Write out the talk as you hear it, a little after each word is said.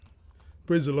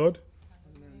Praise the Lord.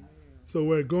 So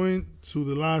we're going to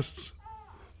the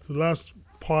last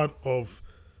part of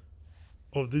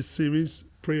this series,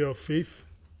 Prayer of Faith.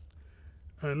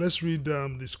 And let's read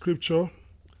the scripture,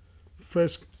 1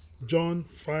 John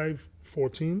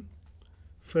 5:14.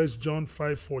 1 John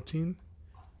 5:14,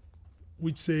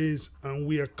 which says, and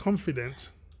we are confident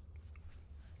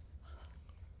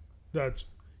that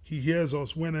he hears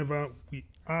us whenever we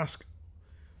ask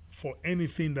for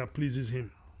anything that pleases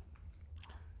him.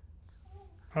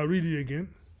 I'll read it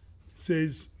again. It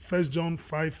says, 1 John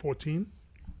 5:14,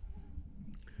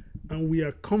 and we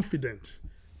are confident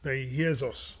that he hears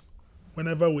us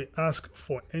whenever we ask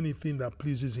for anything that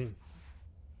pleases him.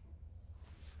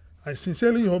 I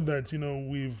sincerely hope that,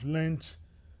 we've learned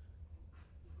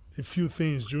a few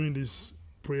things during this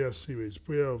prayer series,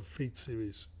 Prayer of Faith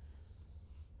series.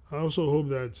 I also hope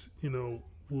that,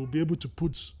 we'll be able to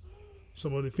put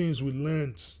some of the things we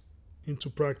learned into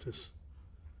practice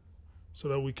so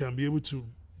that we can be able to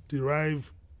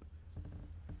derive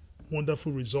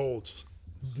wonderful results,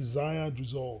 desired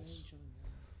results.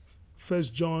 1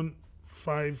 John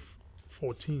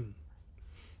 5:14.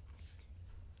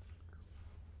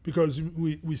 Because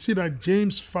we see that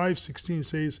James 5:16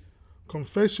 says,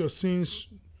 confess your sins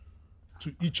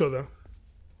to each other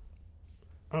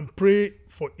and pray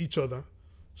for each other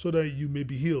so that you may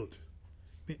be healed.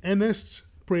 The earnest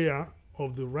prayer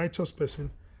of the righteous person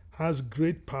has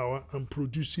great power and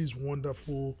produces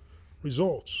wonderful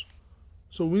results.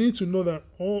 So we need to know that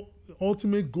the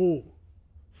ultimate goal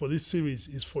for this series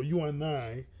is for you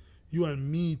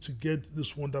and me to get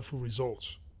this wonderful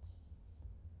results.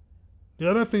 The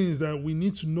other thing is that we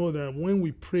need to know that when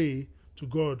we pray to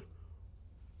God,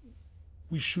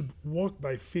 we should walk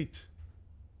by faith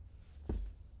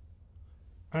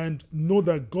and know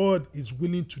that God is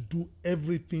willing to do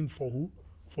everything for who?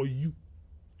 For you.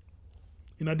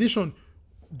 In addition,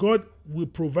 God will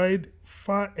provide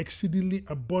far exceedingly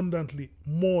abundantly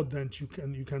more than you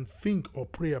can think or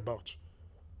pray about.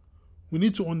 We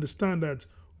need to understand that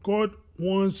God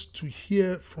wants to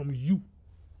hear from you.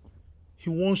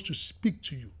 He wants to speak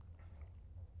to you.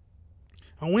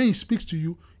 And when he speaks to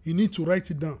you, you need to write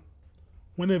it down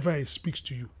whenever he speaks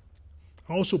to you.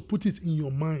 And also put it in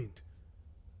your mind.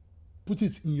 Put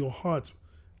it in your heart.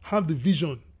 Have the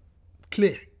vision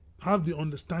clear. Have the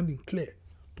understanding clear.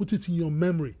 Put it in your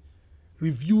memory.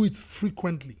 Review it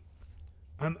frequently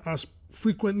and as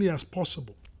frequently as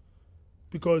possible,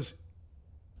 because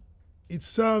it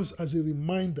serves as a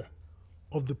reminder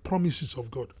of the promises of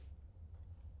God.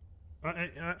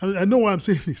 I know why I'm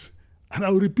saying this, and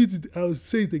I'll repeat it. I'll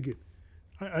say it again.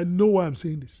 I know why I'm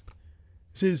saying this.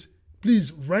 It says,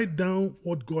 please write down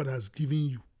what God has given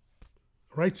you.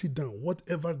 Write it down,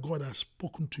 whatever God has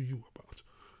spoken to you about.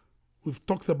 We've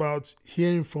talked about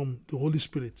hearing from the Holy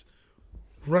Spirit.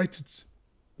 Write it.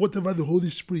 Whatever the Holy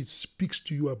Spirit speaks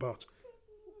to you about,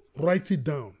 write it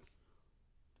down.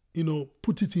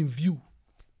 Put it in view.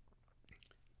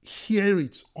 Hear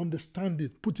it, understand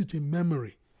it, put it in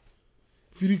memory.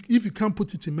 If you can't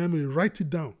put it in memory, write it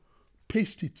down.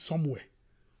 Paste it somewhere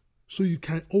so you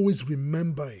can always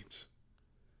remember it.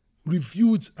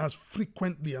 Review it as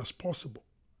frequently as possible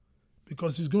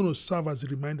because it's going to serve as a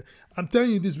reminder. I'm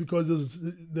telling you this because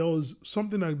there was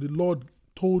something that the Lord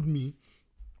told me.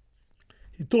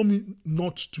 He told me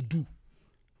not to do.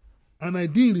 And I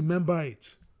didn't remember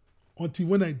it until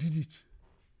when I did it.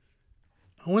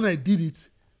 And when I did it,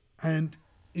 and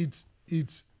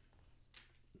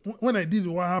when I did it,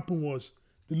 what happened was,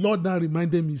 the Lord now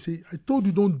reminded me, say, I told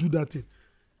you don't do that thing.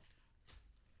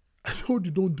 I told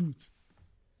you don't do it.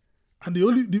 And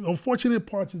the unfortunate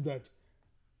part is that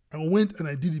I went and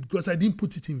I did it because I didn't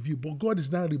put it in view. But God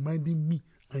is now reminding me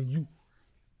and you.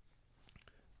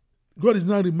 God is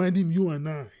now reminding you and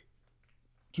I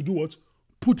to do what?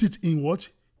 Put it in what?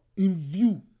 In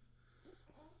view.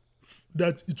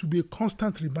 That it will be a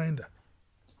constant reminder.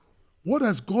 What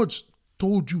has God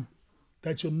told you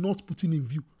that you're not putting in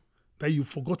view? That you've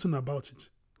forgotten about it?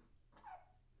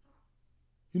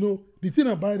 The thing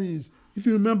about it is, if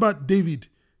you remember David,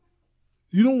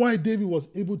 you know why David was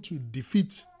able to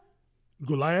defeat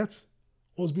Goliath?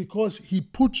 Was because he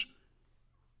put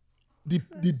the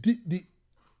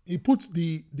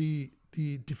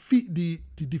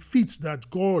defeats that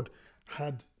God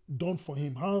had done for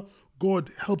him, how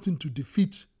God helped him to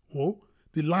defeat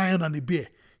the lion and the bear.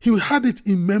 He had it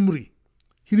in memory.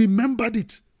 He remembered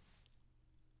it.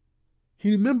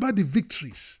 He remembered the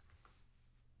victories.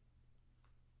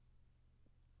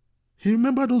 He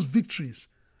remembered those victories.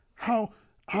 How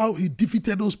he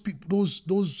defeated those people,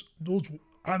 those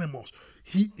animals.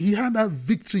 He had that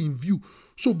victory in view.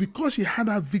 So because he had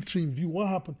that victory in view, what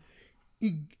happened?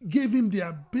 He gave him the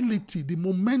ability, the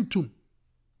momentum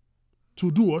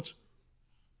to do what?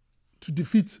 To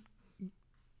defeat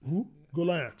who?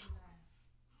 Goliath.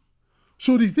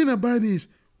 So the thing about it is,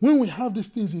 when we have these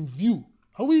things in view,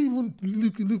 are we even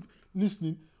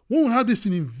listening? When we have this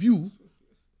in view,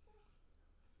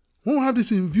 what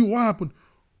happened?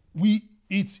 It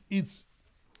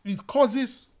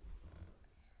causes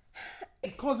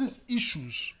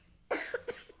issues.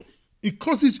 It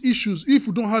causes issues if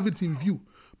we don't have it in view.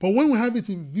 But when we have it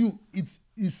in view, it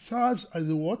serves as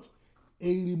a what? A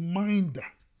reminder.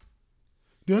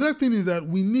 The other thing is that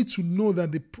we need to know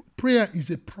that the prayer is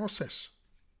a process.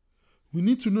 We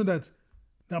need to know that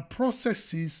the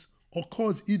processes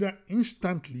occurs either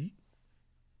instantly,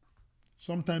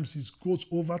 sometimes it goes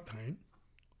over time,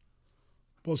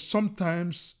 but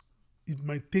sometimes it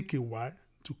might take a while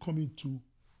to come into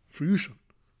fruition,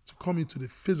 to come into the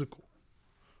physical.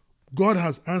 God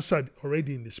has answered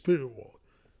already in the spirit world,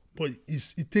 but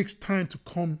it takes time to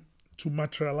come to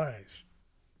materialize.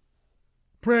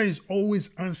 Prayer is always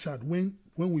answered when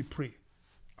we pray,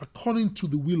 according to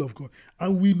the will of God.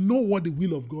 And we know what the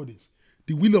will of God is.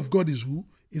 The will of God is who?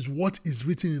 Is what is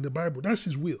written in the Bible. That's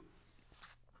his will.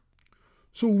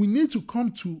 So we need to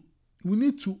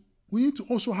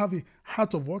also have a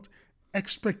heart of what?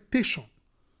 Expectation.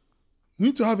 We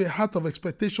need to have a heart of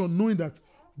expectation, knowing that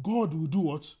God will do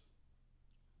what?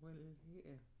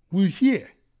 Will hear.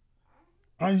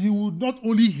 And he will not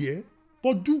only hear,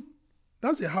 but do.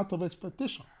 That's a heart of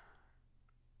expectation.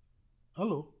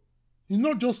 Hello? He's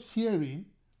not just hearing,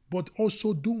 but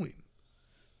also doing.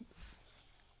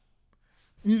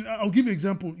 I'll give you an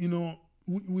example.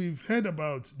 We've heard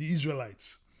about the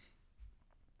Israelites.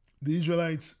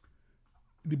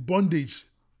 The bondage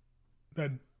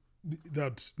that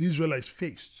the Israelites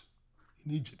faced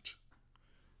in Egypt.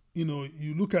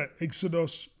 You look at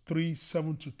Exodus 3,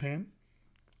 7 to 10.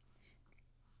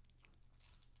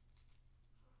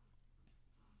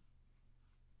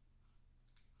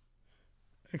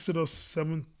 Exodus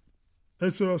 3,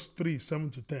 7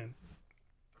 to 10.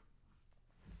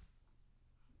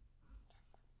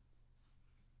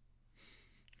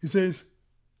 He says,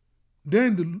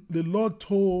 then the Lord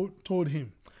told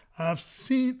him, I have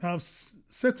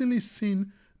certainly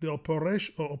seen the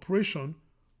oppression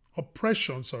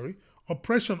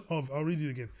of, I'll read it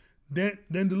again. Then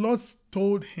the Lord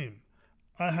told him,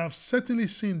 I have certainly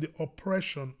seen the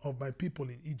oppression of my people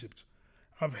in Egypt.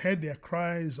 I've heard their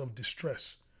cries of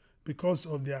distress because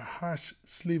of their harsh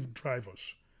slave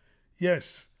drivers.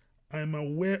 Yes, I am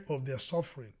aware of their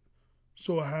suffering.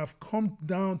 So I have come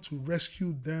down to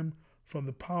rescue them from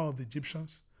the power of the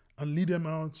Egyptians and lead them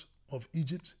out of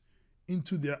Egypt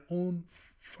into their own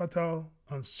fertile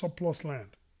and surplus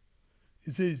land.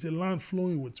 It says it's a land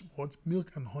flowing with what?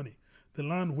 Milk and honey. The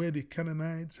land where the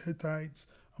Canaanites, Hittites,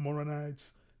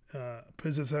 Amorites,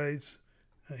 Perizzites,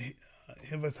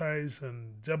 Hivites,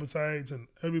 and Jebusites, and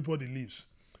everybody lives.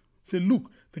 Say, look,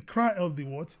 the cry of the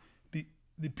what? The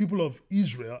people of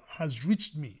Israel has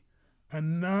reached me.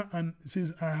 And it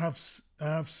says, I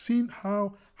have seen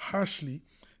how harshly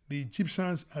the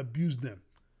Egyptians abused them.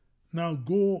 Now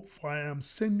go, for I am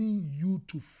sending you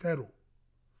to Pharaoh.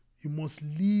 You must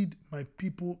lead my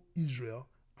people Israel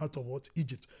out of what?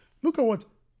 Egypt. Look at what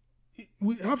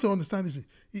we have to understand this.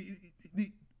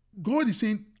 God is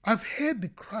saying, I've heard the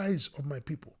cries of my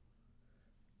people.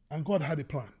 And God had a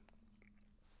plan.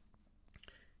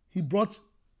 He brought,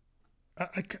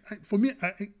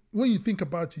 when you think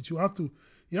about it, you have to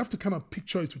kind of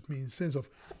picture it with me in the sense of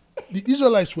the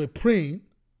Israelites were praying,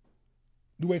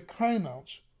 they were crying out.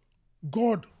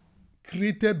 God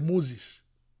created Moses,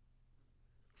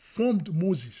 formed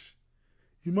Moses.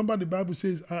 You remember the Bible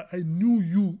says, I knew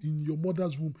you in your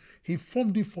mother's womb. He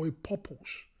formed it for a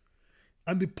purpose.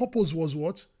 And the purpose was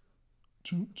what?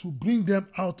 To bring them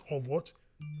out of what?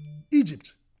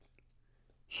 Egypt.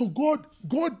 So God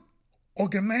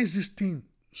organized this thing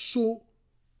so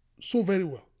very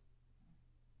well.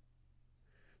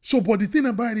 So, but the thing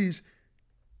about it is,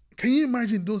 can you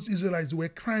imagine those Israelites were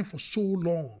crying for so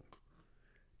long?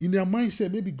 In their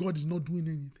mindset, maybe God is not doing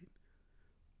anything.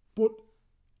 But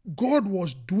God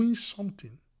was doing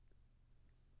something.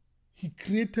 He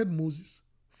created Moses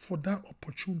for that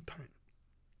opportune time.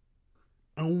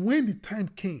 And when the time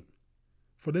came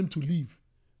for them to leave,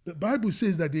 the Bible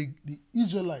says that the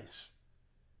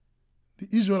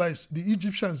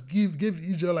Egyptians gave the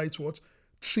Israelites what?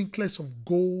 Trinkets of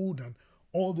gold and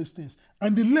all these things.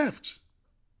 And they left.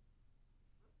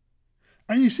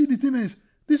 And you see, the thing is,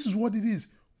 this is what it is.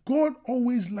 God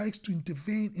always likes to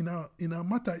intervene in our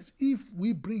matters if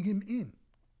we bring him in.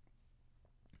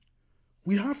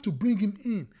 We have to bring him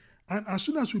in. And as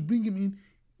soon as we bring him in,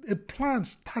 a plan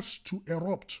starts to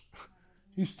erupt.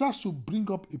 He starts to bring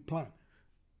up a plan.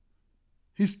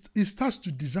 He starts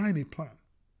to design a plan.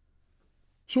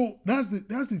 So that's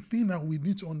the thing that we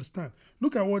need to understand.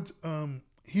 Look at what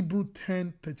Hebrew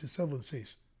 10:37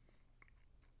 says.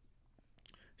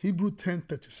 Hebrew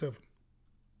 10:37.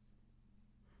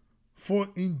 For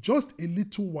in just a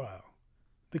little while,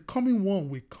 the coming one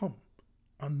will come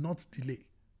and not delay.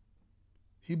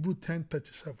 Hebrew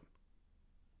 10:37.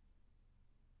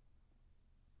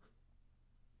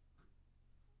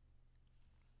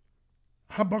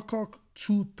 Habakkuk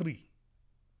 2:3.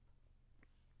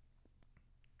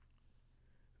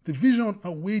 The vision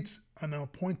awaits an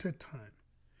appointed time.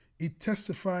 It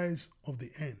testifies of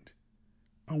the end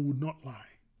and will not lie.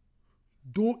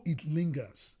 Though it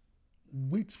lingers,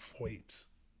 wait for it,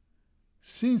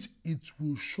 since it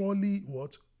will surely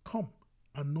what? Come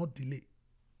and not delay.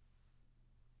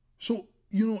 So,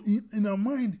 in our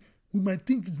mind, we might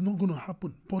think it's not going to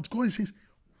happen, but God says,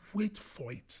 wait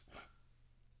for it.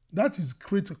 That is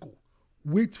critical.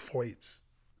 Wait for it.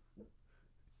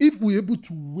 If we're able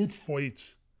to wait for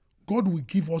it, God will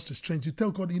give us the strength. You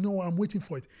tell God, I'm waiting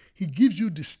for it. He gives you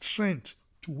the strength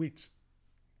to wait.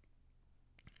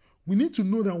 We need to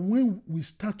know that when we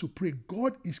start to pray,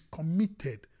 God is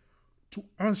committed to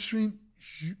answering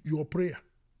your prayer.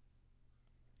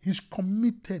 He's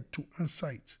committed to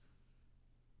answer it.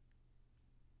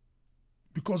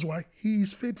 Because why? He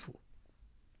is faithful.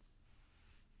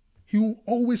 He will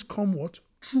always come what?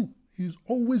 True. He's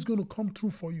always going to come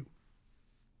through for you.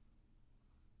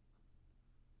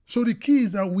 So the key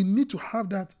is that we need to have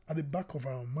that at the back of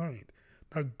our mind,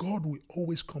 that God will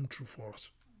always come true for us.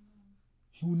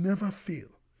 He will never fail.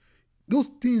 Those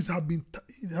things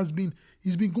it's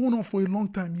been going on for a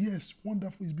long time. Yes,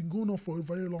 wonderful. It's been going on for a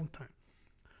very long time.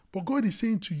 But God is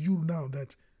saying to you now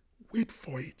that wait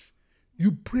for it.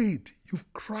 You prayed,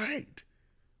 you've cried.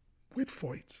 Wait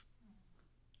for it.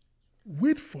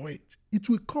 Wait for it. It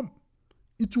will come.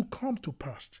 It will come to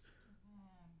pass.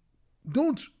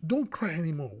 Don't cry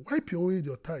anymore. Wipe away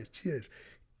your tears.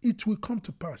 It will come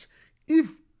to pass. If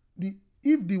the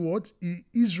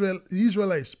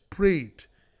Israelites prayed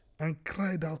and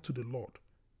cried out to the Lord,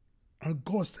 and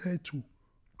God started to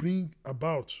bring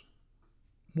about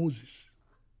Moses.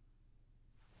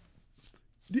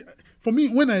 For me,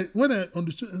 when I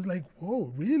understood, it's like,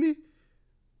 whoa, really?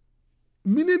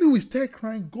 Immediately we start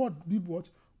crying, God did what?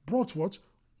 Brought what?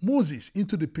 Moses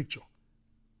into the picture.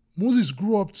 Moses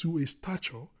grew up to a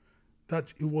stature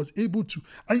that he was able to.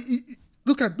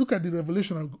 Look at the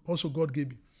revelation also God gave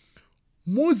me.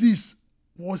 Moses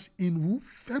was in who?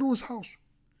 Pharaoh's house.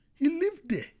 He lived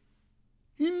there.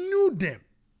 He knew them.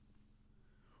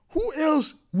 Who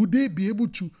else would they be able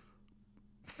to,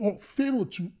 for Pharaoh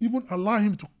to even allow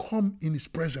him to come in his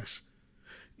presence?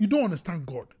 You don't understand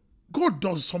God. God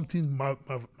does something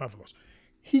marvelous.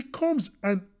 He comes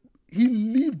and he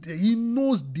lived there. He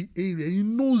knows the area. He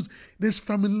knows there's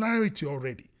familiarity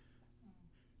already.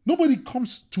 Nobody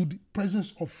comes to the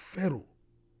presence of Pharaoh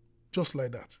just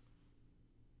like that.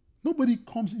 Nobody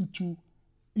comes into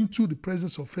the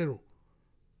presence of Pharaoh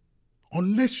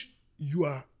unless you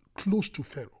are close to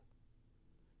Pharaoh.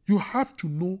 You have to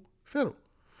know Pharaoh.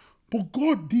 But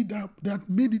God did that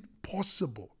made it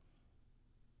possible.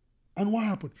 And what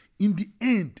happened? In the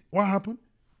end, what happened?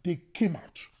 They came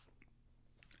out.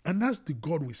 And that's the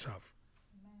God we serve.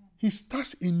 Amen. He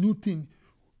starts a new thing.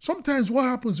 Sometimes what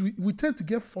happens, we tend to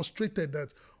get frustrated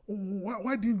that,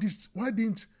 why didn't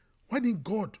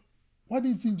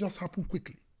it just happen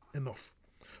quickly enough?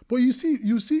 But you see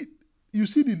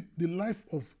the life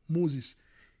of Moses,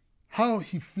 how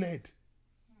he fled.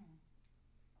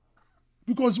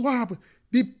 Because what happened?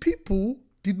 The people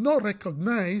did not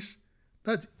recognize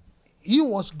that he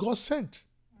was God sent.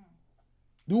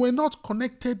 They were not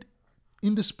connected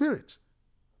in the spirit.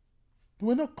 They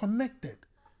were not connected.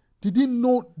 They didn't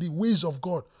know the ways of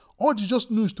God. All they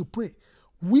just knew is to pray.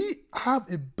 We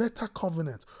have a better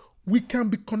covenant. We can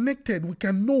be connected. We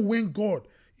can know when God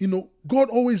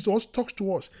always talks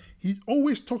to us. He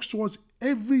always talks to us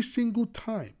every single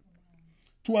time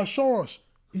to assure us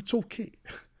it's okay.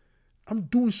 I'm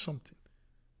doing something.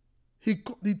 He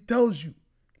tells you,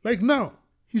 like now,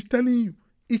 he's telling you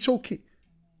it's okay.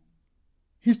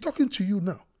 He's talking to you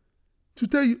now to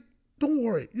tell you, don't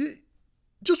worry,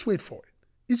 just wait for it.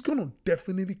 It's going to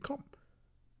definitely come.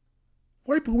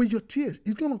 Wipe away your tears.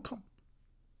 It's going to come.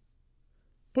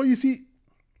 But you see,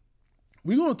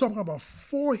 we're going to talk about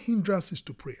 4 hindrances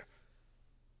to prayer.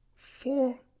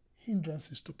 4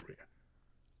 hindrances to prayer.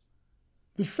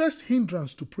 The first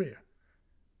hindrance to prayer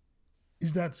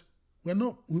is that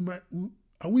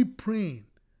are we praying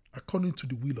according to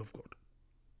the will of God.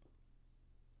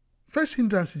 First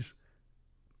hindrance is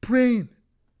praying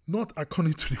not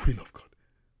according to the will of God.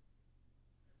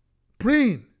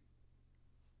 Praying.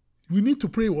 We need to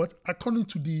pray what? According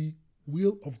to the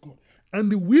will of God. And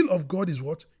the will of God is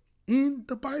what? In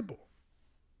the Bible.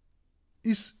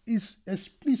 It's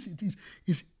explicit.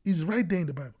 It's right there in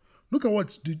the Bible. Look at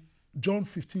what John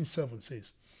 15:7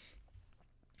 says.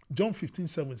 John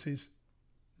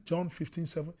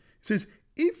 15:7 says,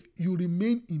 if you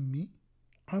remain in me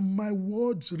and my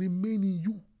words remain in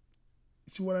you.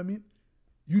 See what I mean?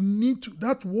 You need to,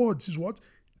 that words is what?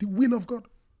 The will of God.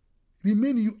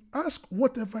 Remain in you. Ask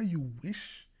whatever you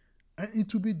wish and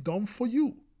it will be done for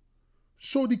you.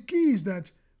 So the key is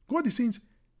that God is saying,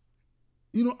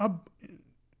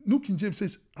 New King James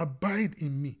says, abide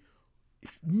in me.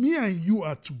 If me and you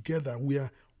are together, we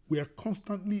are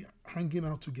constantly hanging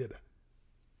out together.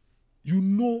 You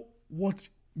know what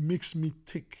makes me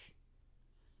tick.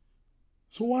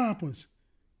 So what happens?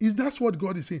 That's what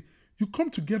God is saying. You come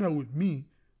together with me,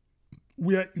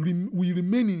 we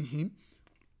remain in him.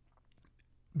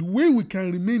 The way we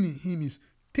can remain in him is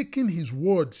taking his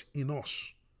words in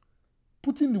us,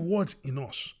 putting the words in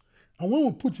us. And when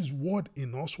we put his word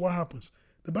in us, what happens?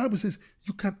 The Bible says,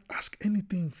 you can ask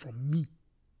anything from me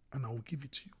and I will give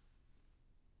it to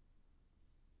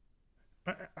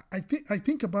you. I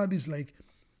think about this like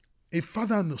a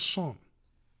father and a son,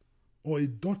 or a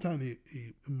daughter and a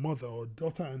mother, or a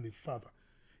daughter and a father.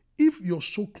 If you're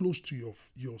so close to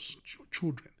your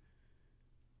children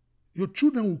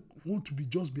will want to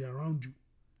just be around you.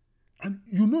 And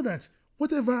you know that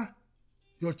whatever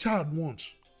your child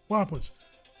wants, what happens?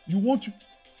 You want to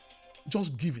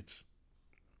just give it.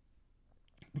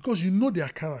 Because you know their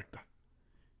character.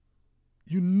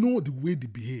 You know the way they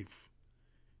behave.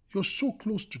 You're so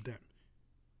close to them.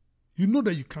 You know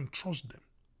that you can trust them.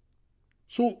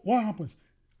 So what happens?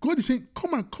 God is saying,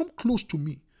 come close to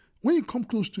me. When you come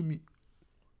close to me,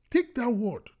 take that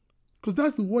word. Because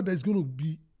that's the word that you're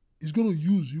going to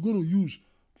use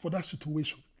for that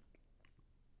situation.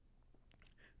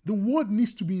 The word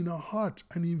needs to be in our heart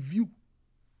and in view.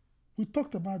 We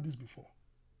talked about this before.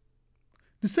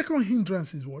 The second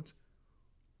hindrance is what?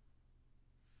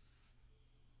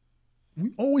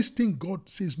 We always think God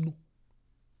says no.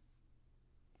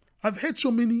 I've heard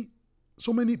so many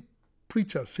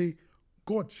preachers say,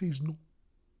 God says no.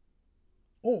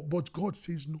 Oh, but God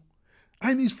says no.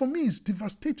 And for me, it's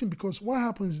devastating, because what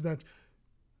happens is that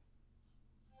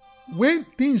when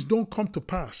things don't come to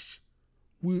pass,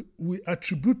 we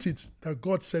attribute it that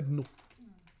God said no.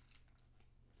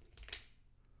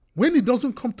 When it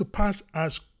doesn't come to pass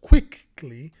as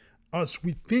quickly as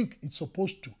we think it's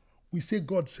supposed to, we say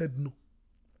God said no.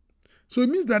 So it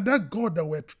means that God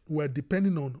that we're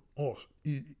depending on us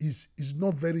is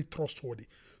not very trustworthy.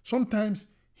 Sometimes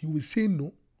he will say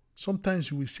no. Sometimes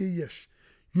he will say yes.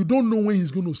 You don't know when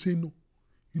he's going to say no.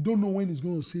 You don't know when he's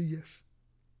going to say yes.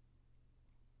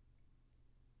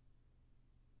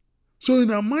 So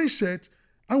in our mindset,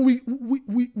 and we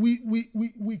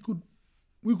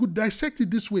could dissect it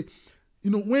this way.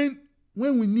 When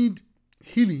we need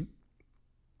healing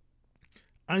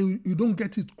and you don't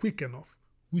get it quick enough,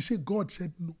 we say God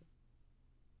said no.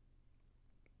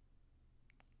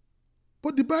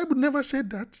 But the Bible never said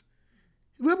that.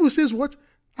 The Bible says what?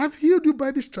 I've healed you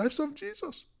by the stripes of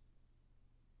Jesus.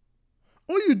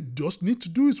 All you just need to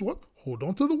do is what? Hold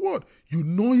on to the word. You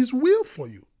know his will for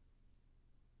you.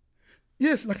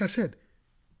 Yes, like I said,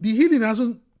 the healing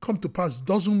hasn't come to pass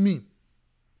doesn't mean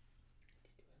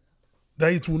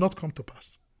that it will not come to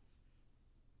pass.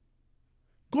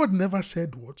 God never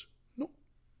said what? No.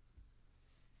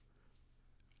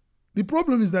 The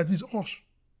problem is that it's us.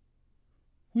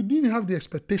 We didn't have the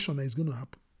expectation that it's going to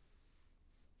happen.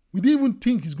 We didn't even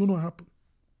think it's going to happen.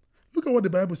 Look at what the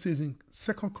Bible says in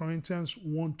 2 Corinthians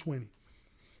 1:20.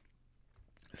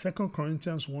 2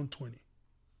 Corinthians 1:20.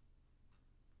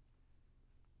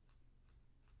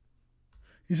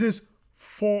 It says,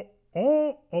 for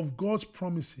all of God's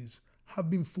promises have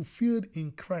been fulfilled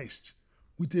in Christ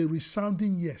with a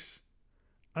resounding yes.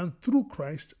 And through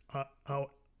Christ, our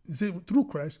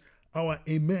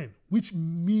amen, which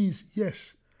means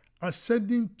yes,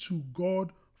 ascending to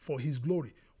God for his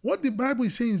glory. What the Bible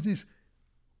is saying is this: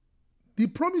 the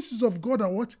promises of God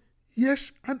are what?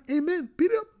 Yes and amen.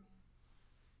 Period.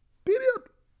 Period.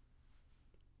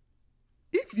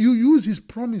 If you use his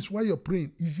promise while you're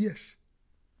praying, is yes.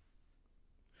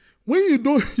 When you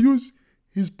don't use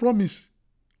his promise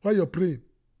while you're praying,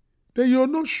 then you're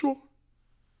not sure.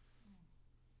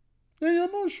 Then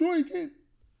you're not sure again.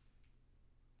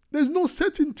 There's no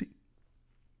certainty.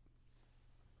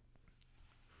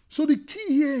 So the key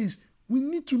here is we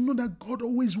need to know that God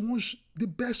always wants the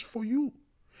best for you.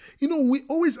 You know, we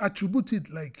always attribute it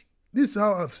like, this is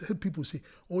how I've heard people say,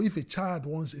 oh, if a child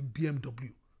wants a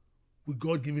BMW, will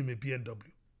God give him a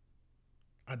BMW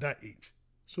at that age?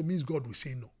 So it means God will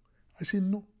say no. I say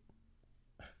no.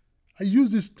 I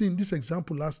used this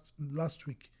example last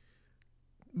week.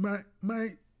 My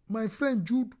friend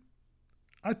Jude,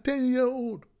 at 10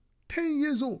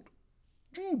 years old,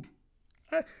 Jude,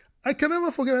 I can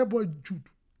never forget that boy Jude.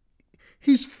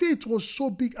 His faith was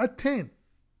so big at 10.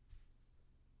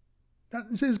 That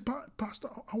he says, Pastor,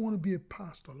 I want to be a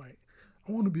pastor like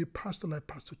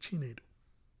Pastor Chinedu.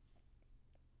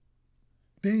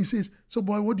 Then he says, so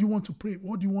boy, what do you want to pray?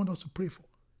 What do you want us to pray for?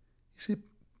 He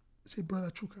said, Brother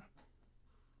Chuka.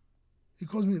 He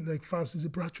calls me like fast. He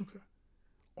said, Brother Chuka,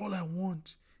 all I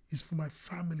want is for my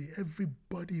family,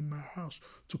 everybody in my house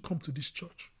to come to this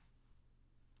church.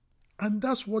 And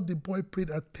that's what the boy prayed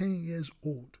at 10 years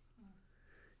old.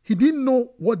 He didn't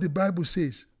know what the Bible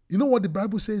says. You know what the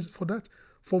Bible says for that?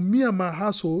 For me and my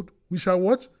household, we shall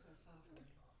what?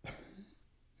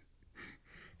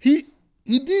 He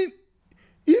did.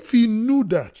 If he knew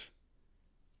that,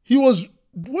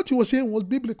 what he was saying was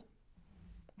biblical.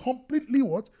 Completely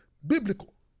what?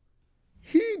 Biblical.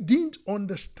 He didn't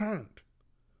understand.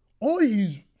 All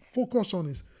he's focused on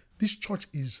is this church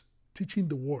is teaching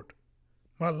the word.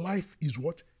 My life is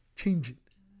what? Changing.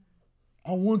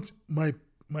 I want my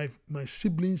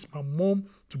siblings, my mom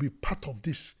to be part of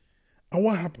this. And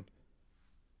what happened?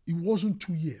 It wasn't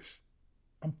 2 years.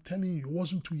 I'm telling you, it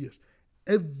wasn't 2 years.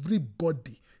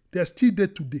 Everybody, they're still there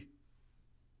today.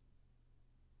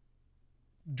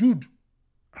 Jude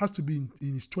has to be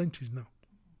in his 20s now.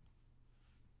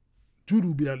 Jude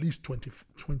will be at least 22,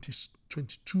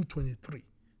 23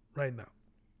 right now.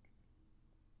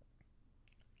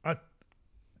 At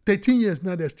 13 years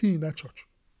now, they're still in that church.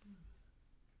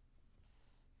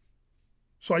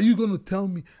 So are you going to tell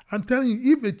me? I'm telling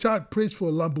you, if a child prays for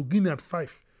a Lamborghini at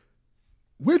 5,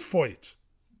 wait for it.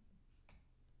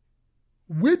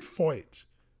 Wait for it.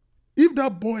 If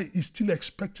that boy is still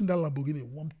expecting that Lamborghini,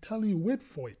 I'm telling you, wait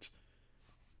for it.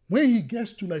 When he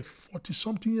gets to like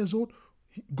 40-something years old,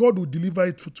 God will deliver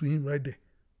it to him right there.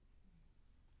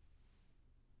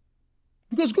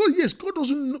 Because God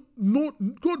doesn't know,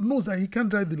 God knows that he can't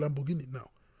drive the Lamborghini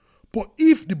now. But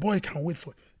if the boy can wait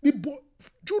for it,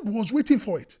 Jude was waiting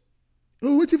for it. He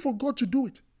was waiting for God to do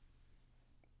it.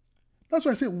 That's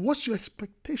why I say, what's your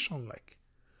expectation like?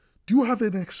 Do you have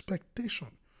an expectation?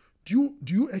 Do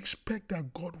you expect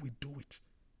that God will do it?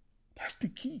 That's the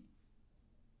key.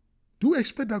 Do you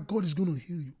expect that God is going to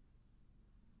heal you?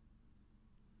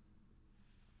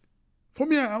 For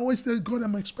me, I always tell God,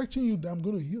 I'm expecting you that I'm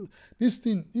going to heal. This,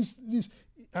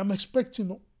 I'm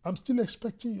expecting, I'm still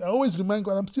expecting you. I always remind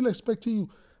God, I'm still expecting you,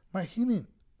 my healing.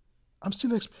 I'm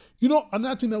still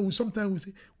another thing that sometimes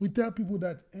we tell people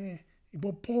that,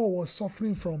 but Paul was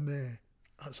suffering from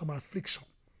some affliction.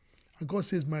 And God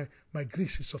says, my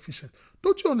grace is sufficient.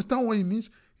 Don't you understand what he means?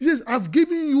 He says, I've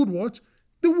given you what?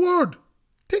 The word.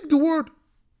 Take the word.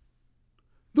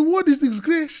 The word is this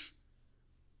grace.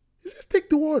 He says, take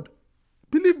the word.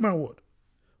 Believe my word.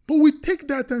 But we take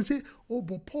that and say, oh,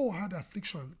 but Paul had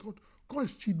affliction. God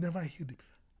still never healed him.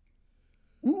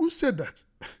 Who said that?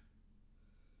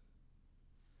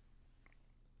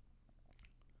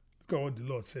 Look at what the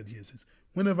Lord said here. It says,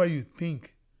 whenever you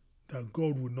think that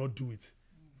God will not do it,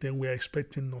 then we are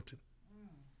expecting nothing.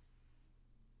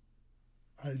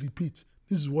 I repeat,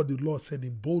 this is what the Lord said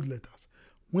in bold letters.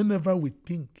 Whenever we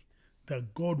think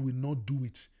that God will not do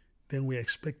it, then we are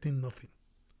expecting nothing.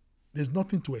 There's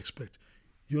nothing to expect.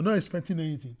 You're not expecting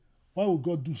anything. Why would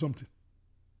God do something?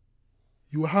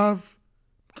 You have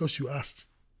because you asked.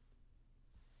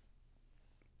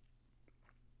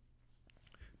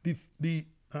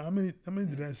 How many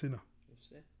did I say now?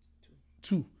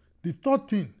 Two. The third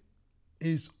thing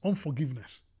is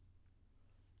unforgiveness.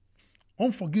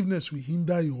 Unforgiveness will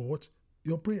hinder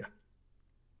your prayer.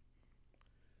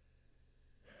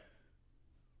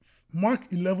 Mark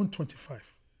 11:25.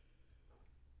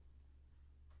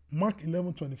 Mark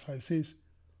 11:25 says,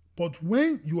 but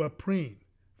when you are praying,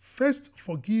 first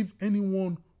forgive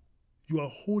anyone you are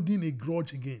holding a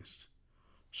grudge against,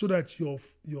 so that your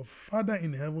Father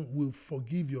in heaven will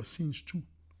forgive your sins too.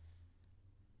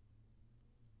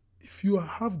 If you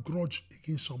have grudge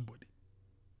against somebody,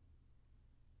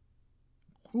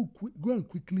 go and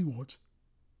quickly what?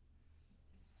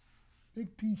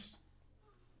 Make peace.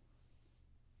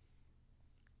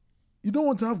 You don't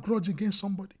want to have grudge against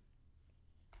somebody.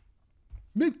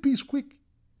 Make peace quick.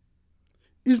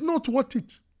 It's not worth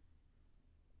it.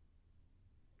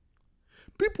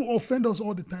 People offend us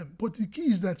all the time, but the key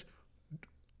is that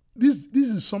this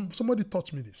is somebody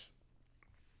taught me this.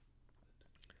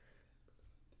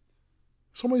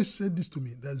 Somebody said this to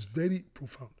me that's very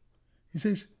profound. He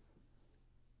says,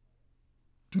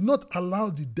 do not allow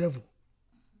the devil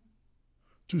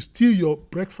to steal your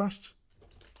breakfast,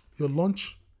 your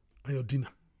lunch, and your dinner.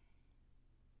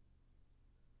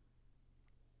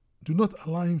 Do not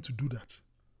allow him to do that.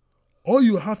 All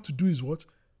you have to do is what?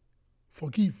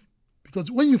 Forgive. Because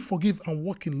when you forgive and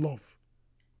walk in love,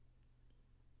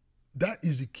 that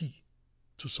is the key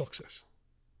to success.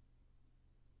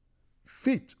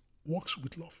 Faith works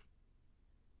with love.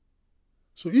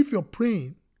 So if you're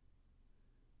praying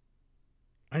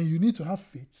and you need to have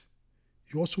faith,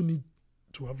 you also need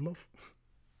to have love.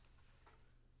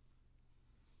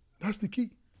 That's the key.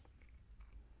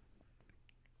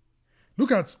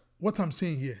 Look at what I'm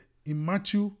saying here in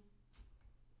Matthew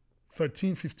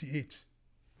 13:58.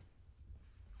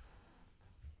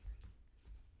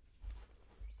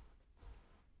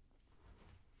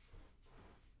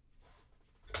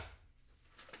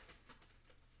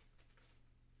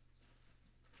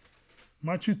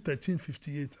 Matthew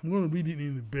 13:58. I'm going to read it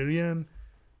in the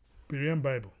Berean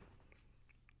Bible.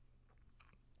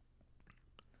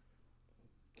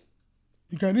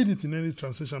 You can read it in any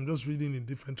translation. I'm just reading in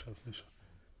different translation.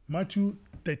 Matthew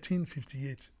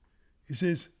 13:58. It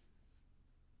says,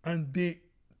 and they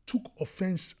took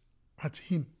offense at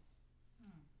him.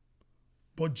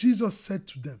 But Jesus said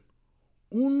to them,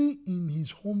 only in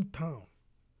his hometown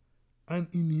and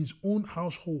in his own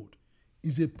household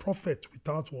is a prophet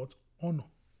without what? Honor.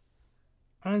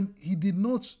 And he did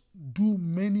not do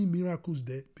many miracles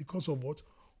there because of what?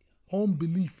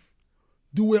 Unbelief.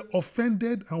 They were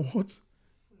offended and what?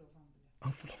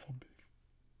 And full of unbelief.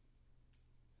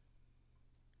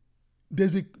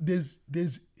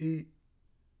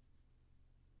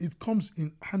 It comes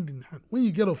in hand. When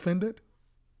you get offended,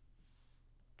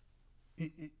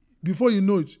 before you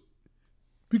know it,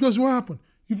 because what happened?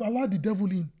 You've allowed the devil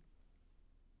in.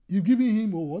 You've given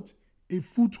him a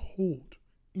foothold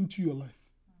into your life.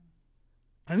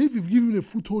 And if you've given him a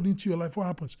foothold into your life, what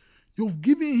happens? You've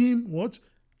given him what?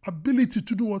 Ability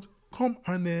to do what? Come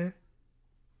and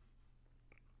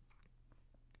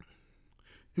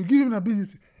you give him an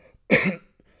ability.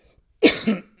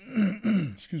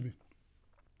 Excuse me.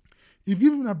 You've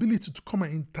given him an ability to come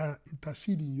and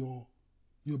intercede in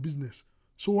your business.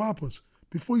 So what happens?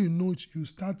 Before you know it, you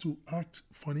start to act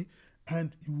funny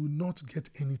and you will not get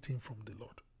anything from the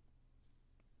Lord.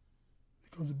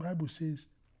 Because the Bible says,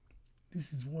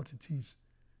 this is what it is.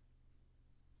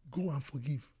 Go and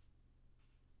forgive.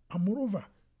 And moreover,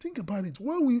 think about it.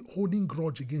 Why are we holding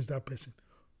grudge against that person?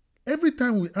 Every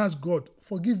time we ask God,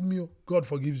 forgive me, God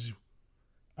forgives you.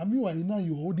 And meanwhile, now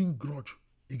you're holding grudge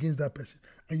against that person.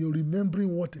 And you're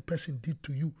remembering what the person did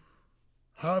to you.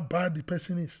 How bad the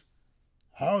person is.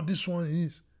 How this one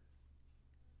is.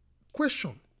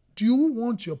 Question. Do you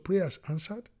want your prayers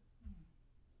answered?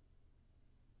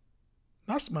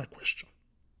 That's my question.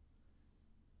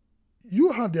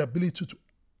 You have the ability to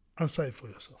answer it for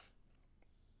yourself.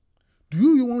 Do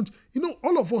you want,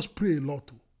 all of us pray a lot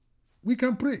too. We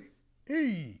can pray.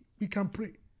 Hey, we can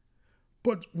pray.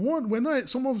 But we're not,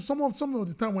 some of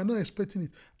the time we're not expecting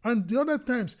it. And the other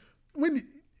times, when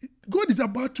God is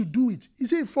about to do it, he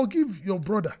said, forgive your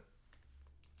brother.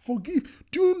 Forgive.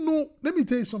 Do you know, let me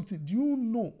tell you something. Do you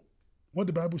know what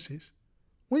the Bible says?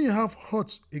 When you have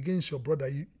hurt against your brother,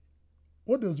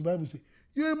 what does the Bible say?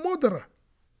 You're a murderer.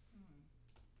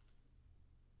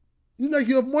 It's like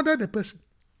you have murdered the person.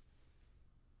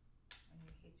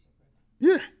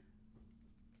 Yeah.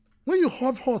 When you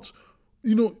have hurt,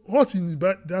 hurt in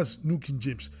that's New King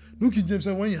James. New King James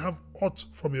says when you have hurt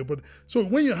from your brother. So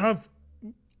when you have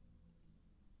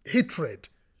hatred,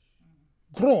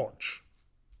 grudge,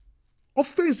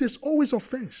 offense is always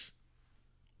offense.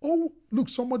 Oh, look,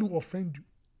 somebody will offend you.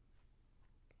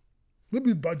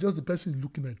 Maybe by just the person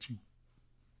looking at you.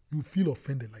 You feel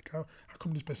offended. Like, how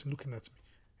come this person looking at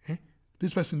me?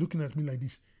 This person looking at me like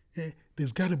this.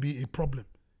 There's got to be a problem.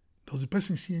 Does the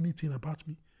person see anything about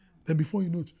me? Then before you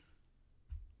know it,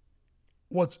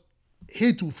 what?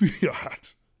 Hate will fill your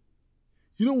heart.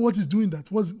 You know what is doing that?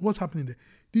 What's happening there?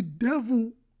 The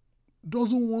devil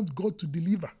doesn't want God to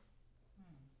deliver.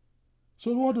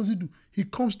 So what does he do? He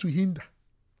comes to hinder.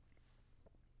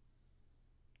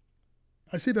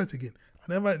 I say that again.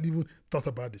 I never even thought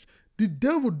about this. The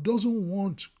devil doesn't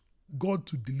want God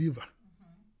to deliver.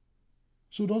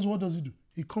 So what does he do?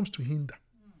 He comes to hinder.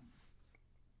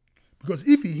 Because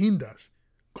if he hinders,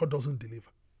 God doesn't deliver.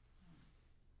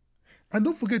 And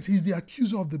don't forget, he's the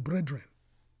accuser of the brethren.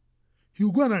 He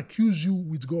will go and accuse you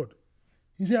with God.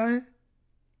 He said,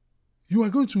 you are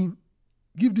going to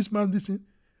give this man this thing.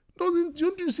 Don't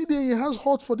you see that he has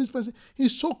heart for this person?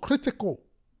 He's so critical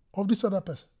of this other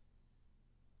person.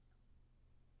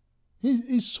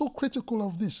 He's so critical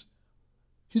of this.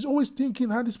 He's always thinking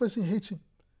how this person hates him.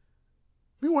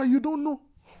 Meanwhile, you don't know.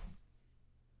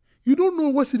 You don't know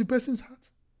what's in the person's heart.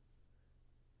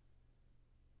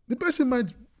 The person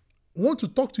might want to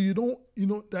talk to you,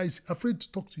 that is afraid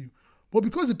to talk to you. But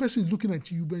because the person is looking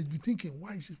at you, you might be thinking,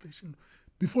 why is this person?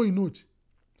 Before you know it.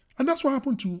 And that's what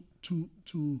happened to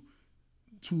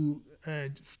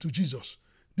Jesus.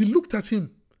 They looked at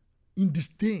him in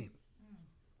disdain.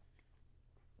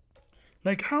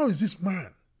 Like, how is this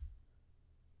man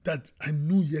that I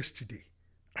knew yesterday?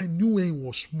 I knew when he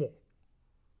was small,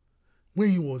 when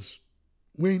he was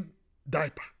wearing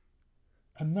diaper,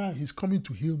 and now he's coming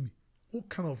to heal me. What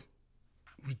kind of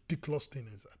ridiculous thing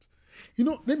is that?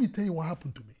 Let me tell you what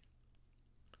happened to me.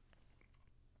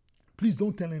 Please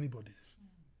don't tell anybody this.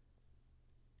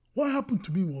 What happened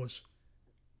to me was,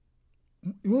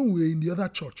 when we were in the other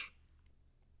church,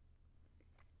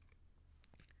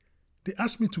 they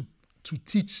asked me to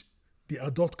teach the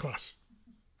adult class.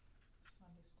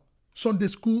 Sunday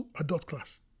school adult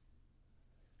class.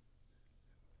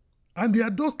 And the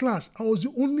adult class, I was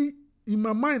the only, in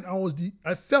my mind,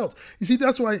 I felt, you see,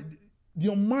 that's why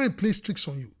your mind plays tricks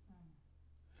on you.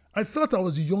 I felt I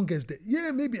was the youngest there.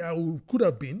 Yeah, maybe could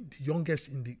have been the youngest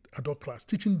in the adult class,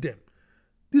 teaching them.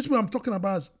 This is what I'm talking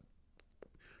about, is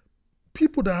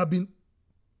people that have been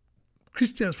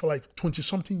Christians for like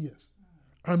 20-something years.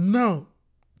 I'm now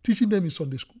teaching them in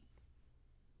Sunday school.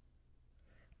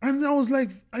 And I was like,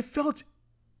 I felt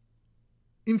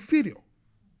inferior.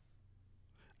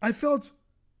 I felt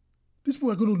these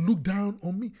people are going to look down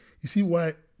on me. You see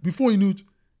why? Before you knew it,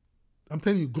 I'm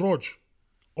telling you, grudge,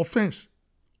 offense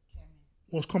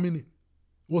was coming in,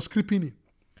 was creeping in.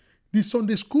 The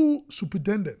Sunday school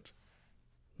superintendent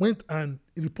went and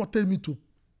reported me to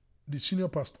the senior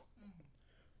pastor.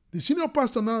 The senior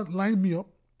pastor now lined me up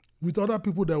with other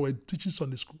people that were teaching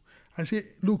Sunday school. I said,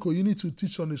 look, you need to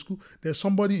teach Sunday school. There's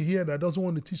somebody here that doesn't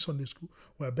want to teach Sunday school.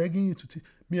 We're begging you to teach.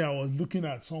 Me, I was looking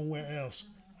at somewhere else.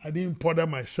 I didn't bother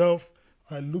myself.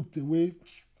 I looked away.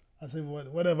 I said,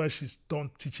 whatever she's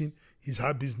done teaching is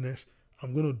her business.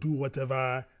 I'm going to do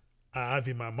whatever I have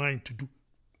in my mind to do.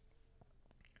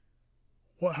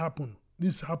 What happened?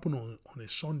 This happened on a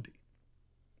Sunday.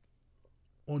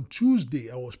 On Tuesday,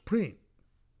 I was praying.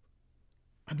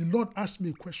 And the Lord asked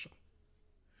me a question.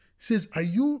 He says, are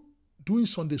you doing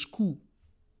Sunday school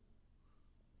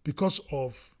because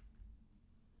of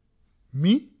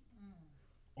me?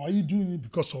 Or are you doing it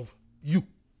because of you?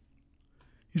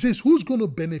 He says, who's going to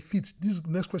benefit? This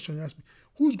next question he asked me.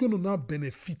 Who's going to now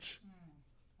benefit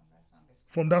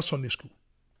from that Sunday school?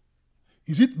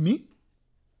 Is it me?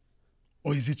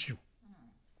 Or is it you?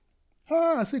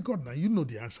 I say, God, now you know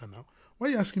the answer now. Why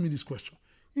are you asking me this question?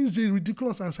 It's a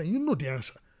ridiculous answer. You know the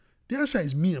answer. The answer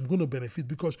is me. I'm going to benefit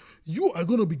because you are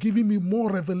going to be giving me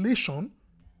more revelation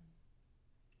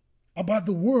about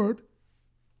the word.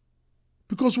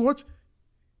 Because what?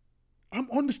 I'm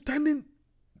understanding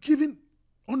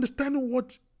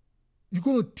what you're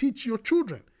going to teach your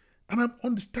children. And I'm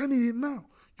understanding it now.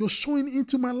 You're sowing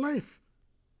into my life.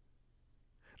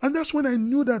 And that's when I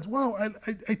knew that, wow,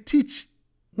 I teach.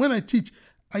 When I teach,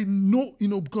 I know,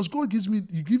 because God give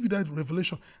you that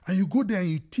revelation, and you go there and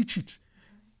you teach it.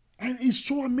 And it's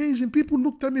so amazing. People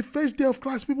looked at me, first day of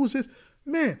class, people says,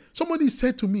 man, somebody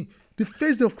said to me, the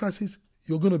first day of class is,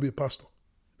 you're going to be a pastor.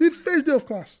 The first day of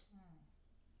class.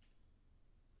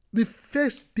 The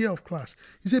first day of class.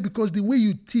 He said, because the way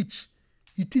you teach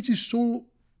it so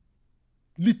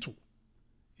little.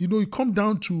 You come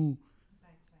down to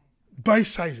bite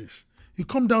sizes. You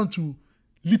come down to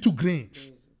little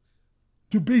grains.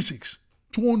 To basics,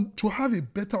 to have a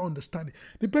better understanding.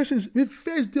 The person is the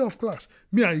first day of class.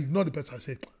 Me, I ignore the person. I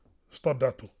say, stop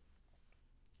that too.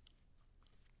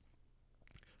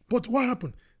 But what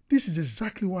happened? This is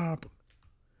exactly what happened.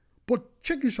 But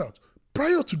check this out.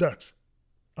 Prior to that,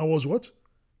 I was what?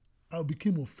 I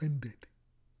became offended.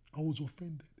 I was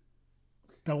offended.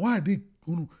 Now why are they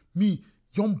going to, me,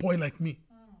 young boy like me,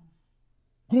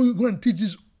 go and teach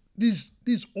these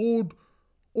old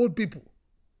people?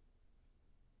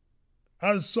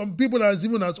 As some people as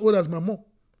even as old as my mom,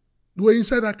 they were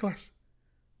inside that class.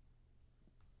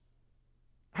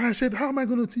 And I said, how am I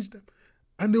going to teach them?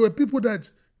 And there were people that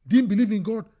didn't believe in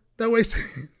God that were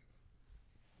saying.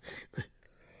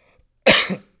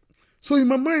 So in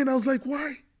my mind, I was like,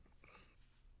 why?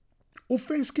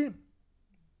 Offense came.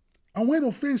 And when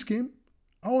offense came,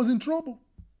 I was in trouble.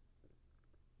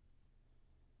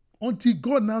 Until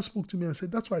God now spoke to me and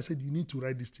said, that's why I said you need to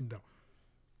write this thing down.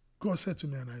 God said to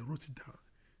me and I wrote it down.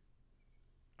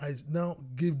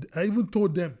 I even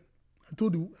told them,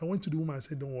 I went to the woman, I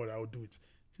said, don't worry, I will do it.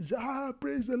 She said,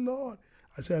 praise the Lord.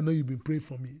 I said, I know you've been praying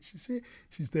for me. She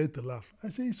started to laugh. I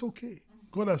said, it's okay.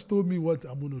 God has told me what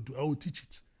I'm going to do. I will teach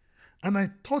it. And I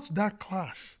taught that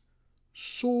class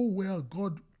so well,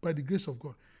 God, by the grace of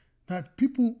God, that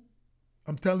people,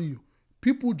 I'm telling you,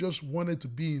 people just wanted to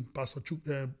be in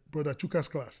Brother Chuka's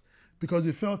class because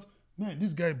they felt, man,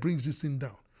 this guy brings this thing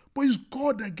down. But it's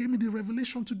God that gave me the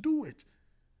revelation to do it.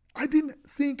 I didn't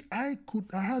think I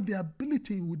had the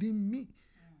ability within me.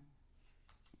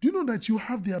 Do you know that you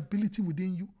have the ability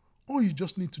within you? All you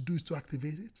just need to do is to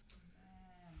activate it.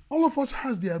 All of us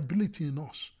has the ability in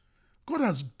us. God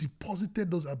has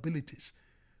deposited those abilities.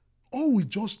 All he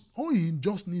just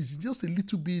needs is just a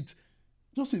little bit,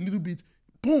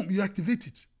 boom, you activate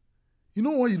it. You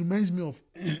know what it reminds me of?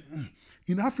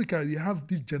 In Africa, you have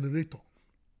this generator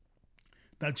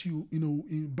that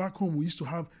back home we used to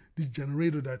have this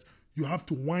generator that you have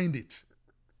to wind it.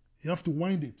 You have to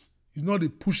wind it. It's not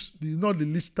the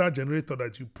lister generator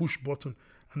that you push button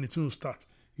and it will start.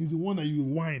 It's the one that you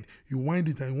wind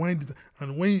it, and when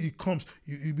it comes,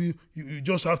 you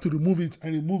just have to remove it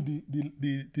and remove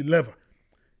the lever.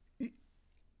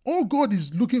 All God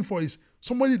is looking for is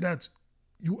somebody that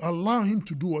you allow him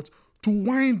to do what? To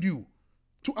wind you,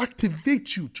 to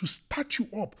activate you, to start you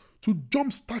up, to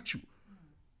jumpstart you.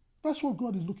 That's what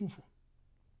God is looking for.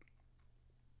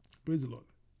 Praise the Lord.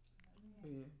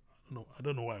 No, I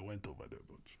don't know why I went over there,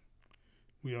 but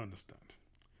we understand.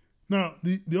 Now,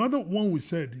 the other one we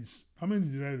said is, how many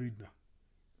did I read now?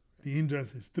 The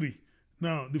hindrance is 3.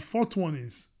 Now, the 4th one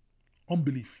is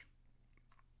unbelief.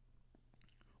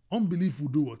 Unbelief will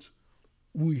do what?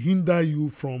 Will hinder you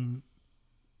from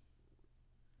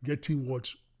getting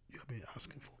what you have been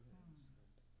asking for.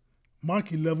 Mark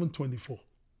 11:24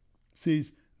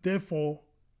 says,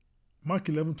 Mark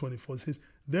 11:24 says,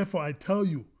 therefore I tell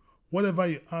you, whatever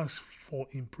you ask for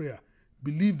in prayer,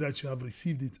 believe that you have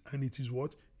received it and it is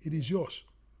what? It is yours.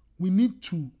 We need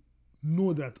to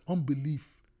know that unbelief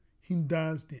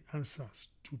hinders the answers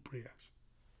to prayers.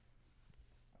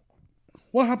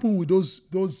 What happened with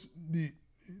the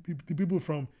people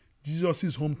from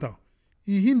Jesus' hometown?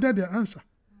 He hindered their answer.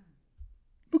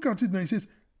 Look at it now. He says,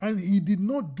 and he did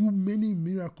not do many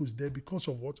miracles there because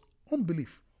of what?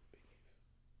 Unbelief.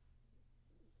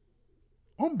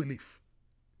 Unbelief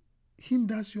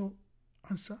hinders your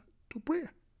answer to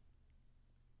prayer.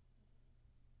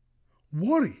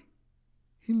 Worry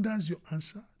hinders your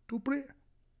answer to prayer.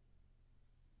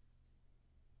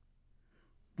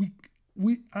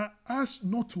 We are asked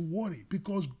not to worry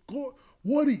because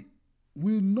worry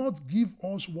will not give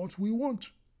us what we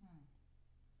want.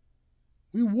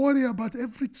 We worry about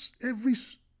everything,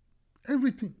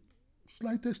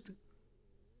 slightest thing.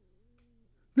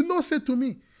 The Lord said to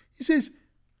me, he says,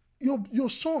 your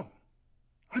son,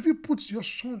 have you put your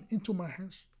son into my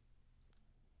hands?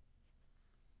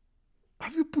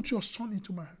 Have you put your son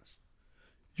into my hands?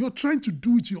 You're trying to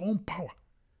do it your own power.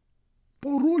 But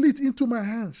roll it into my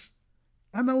hands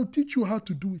and I will teach you how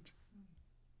to do it.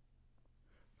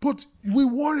 But we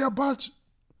worry about,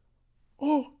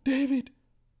 David,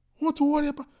 what to worry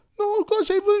about? No, God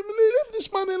said, leave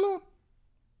this man alone.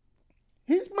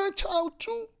 He's my child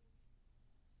too.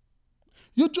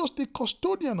 You're just the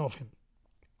custodian of him.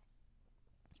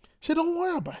 Say, don't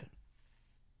worry about him.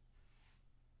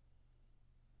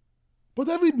 But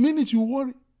every minute you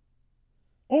worry.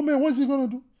 Oh man, what's he going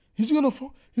to do? Is he going to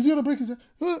fall? Is he going to break his head?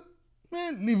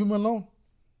 Man, leave him alone.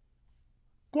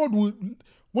 God will,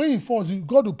 when he falls,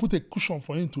 God will put a cushion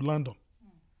for him to land on.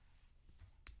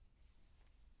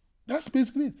 That's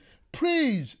basically it.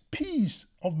 Praise, peace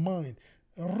of mind,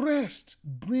 rest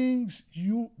brings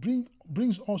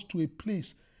us to a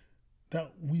place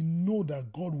that we know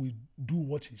that God will do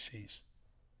what he says.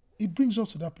 It brings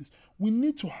us to that place. We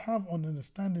need to have an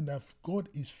understanding that God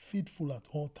is faithful at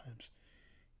all times.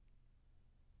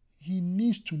 He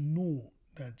needs to know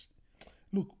that,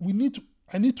 look,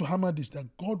 I need to hammer this, that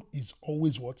God is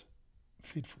always what?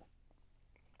 Faithful.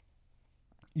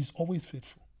 He's always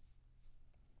faithful.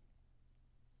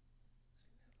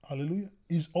 Hallelujah.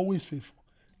 He's always faithful.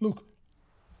 Look,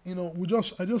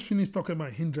 I just finished talking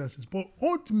about hindrances, but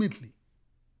ultimately,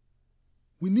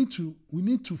 we need to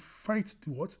fight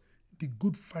the what? The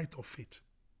good fight of faith.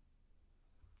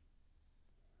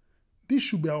 This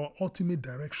should be our ultimate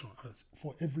direction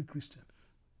for every Christian.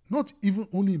 Not even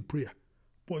only in prayer,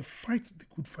 but fight the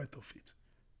good fight of faith.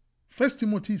 1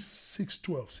 Timothy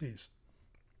 6:12 says,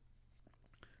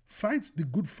 fight the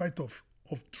good fight of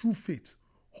true faith,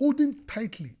 holding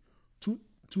tightly to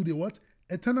the what?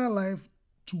 Eternal life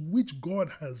to which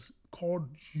God has called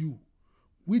you,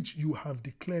 which you have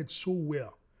declared so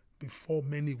well before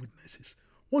many witnesses.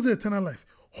 What's the eternal life?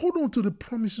 Hold on to the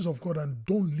promises of God and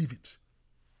don't leave it.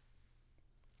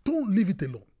 Don't leave it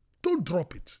alone. Don't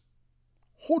drop it.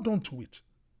 Hold on to it.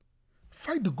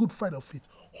 Fight the good fight of faith.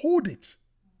 Hold it.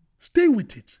 Stay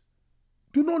with it.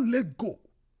 Do not let go.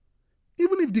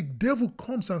 Even if the devil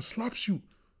comes and slaps you,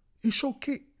 it's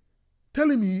okay.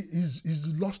 Tell him he's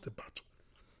lost the battle.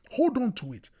 Hold on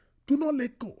to it. Do not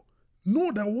let go.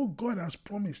 Know that what God has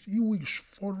promised, he will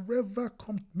forever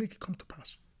make it come to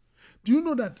pass. Do you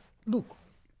know that? Look,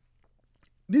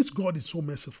 this God is so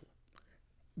merciful.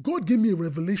 God gave me a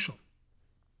revelation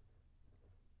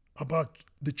about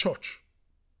the church.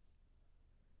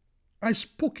 I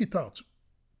spoke it out.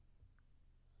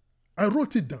 I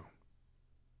wrote it down.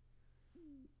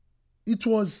 It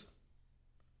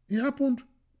happened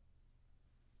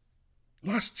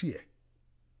last year.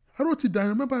 I wrote it down. I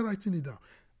remember writing it down.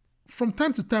 From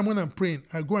time to time when I'm praying,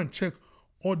 I go and check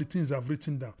all the things I've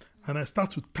written down. And I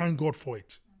start to thank God for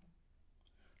it.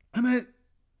 And I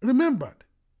remembered,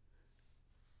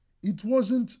 it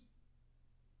wasn't,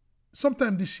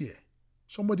 sometime this year,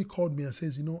 somebody called me and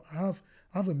says, I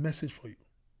have a message for you.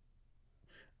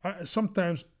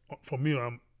 Sometimes, for me,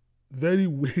 I'm very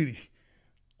wary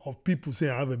of people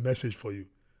saying, I have a message for you.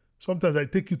 Sometimes I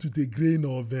take it with a grain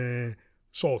of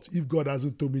salt if God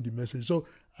hasn't told me the message. So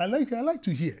I like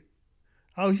to hear.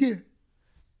 I'll hear.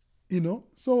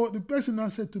 So the person now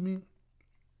said to me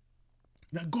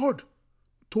that God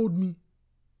told me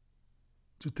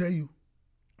to tell you.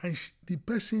 And the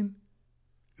person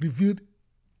revealed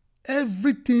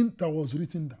everything that was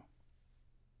written down.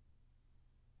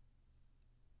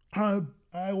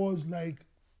 I was like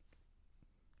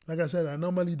I said, I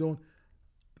normally don't.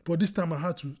 But this time I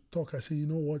had to talk. I said, you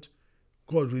know what?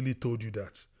 God really told you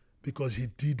that. Because he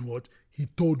did what? He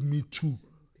told me too.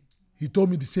 He told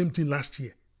me the same thing last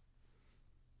year.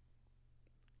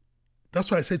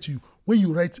 That's why I said to you, when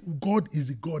you write, God is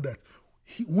a God that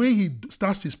when he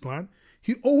starts his plan,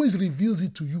 he always reveals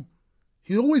it to you.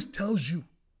 He always tells you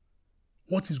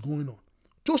what is going on.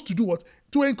 Just to do what?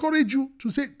 To encourage you to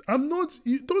say,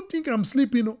 you don't think I'm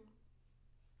sleeping. No?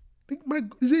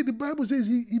 The Bible says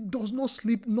he does not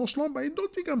sleep, nor slumber. You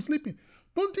don't think I'm sleeping.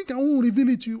 Don't think I won't reveal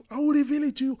it to you. I will reveal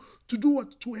it to you to do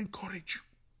what? To encourage you.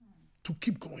 To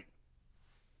keep going.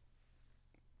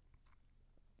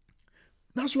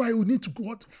 That's why we need to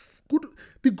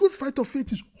the good fight of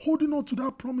faith is holding on to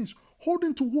that promise,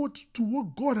 holding to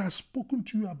what God has spoken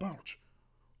to you about,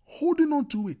 holding on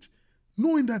to it,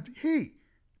 knowing that, hey,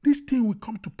 this thing will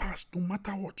come to pass no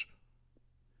matter what.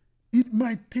 It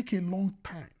might take a long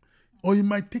time or it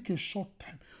might take a short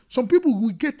time. Some people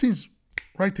will get things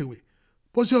right away.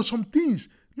 But there are some things,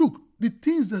 look, the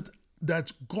things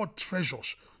that God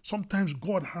treasures, sometimes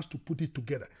God has to put it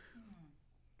together.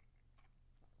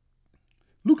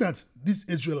 Look at these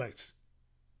Israelites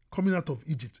coming out of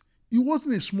Egypt. It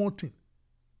wasn't a small thing.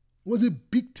 It was a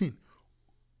big thing.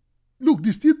 Look,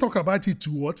 they still talk about it to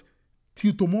what?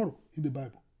 Till tomorrow in the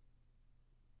Bible.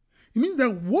 It means that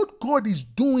what God is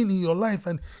doing in your life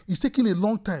and it's taking a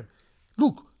long time.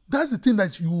 Look, that's the thing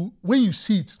that when you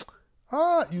see it,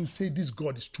 you say this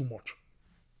God is too much.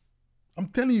 I'm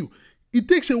telling you, it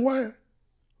takes a while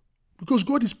because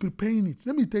God is preparing it.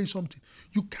 Let me tell you something.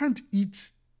 You can't eat,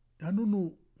 I don't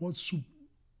know what soup,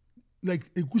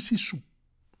 like egusi soup.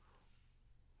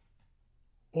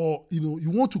 Or,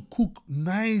 you want to cook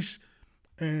nice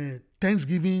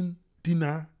Thanksgiving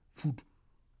dinner food.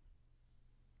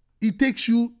 It takes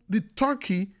you, the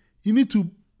turkey, you need to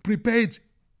prepare it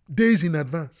days in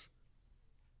advance.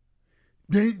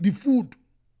 Then the food,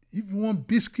 if you want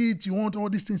biscuits, you want all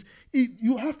these things,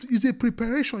 it's a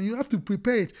preparation. You have to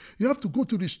prepare it. You have to go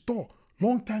to the store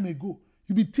long time ago.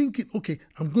 You'll be thinking, okay,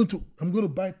 I'm going to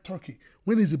buy turkey.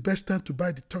 When is the best time to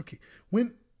buy the turkey?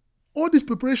 When all this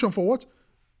preparation for what?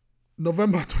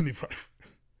 November 25.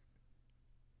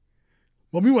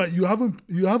 But meanwhile, you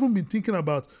haven't been thinking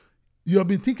about. You have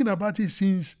been thinking about it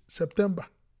since September.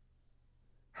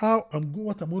 What I'm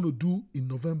going to do in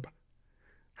November.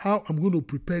 How I'm going to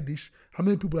prepare this. How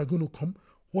many people are going to come?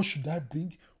 What should I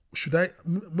bring? Should I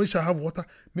make sure I have water?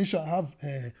 Make sure I have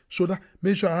soda?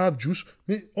 Make sure I have juice?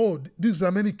 These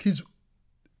are many kids.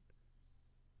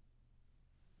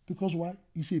 Because why?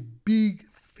 It's a big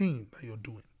thing that you're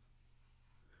doing.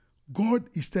 God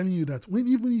is telling you that when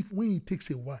it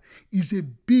takes a while, it's a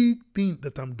big thing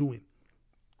that I'm doing.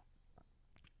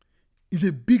 It's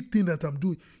a big thing that I'm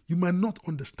doing. You might not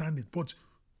understand it, but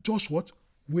just what?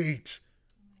 Wait.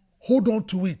 Hold on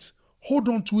to it. Hold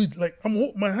on to it. Like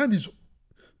my hand is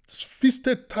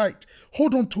fisted tight.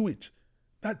 Hold on to it.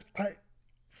 That I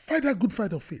fight that good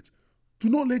fight of faith. Do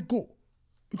not let go.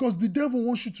 Because the devil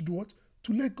wants you to do what?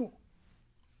 To let go.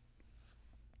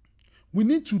 We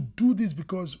need to do this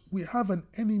because we have an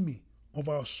enemy of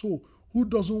our soul who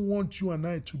doesn't want you and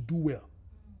I to do well.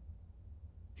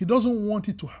 He doesn't want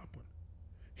it to happen.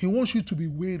 He wants you to be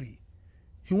weary.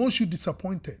 He wants you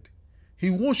disappointed. He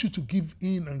wants you to give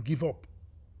in and give up.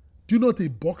 Do you know a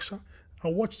boxer? I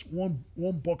watched one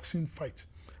boxing fight.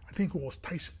 I think it was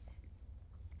Tyson.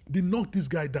 They knocked this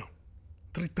guy down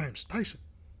 3 times. Tyson.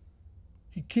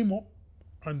 He came up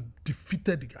and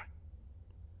defeated the guy.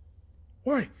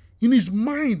 Why? In his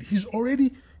mind, he's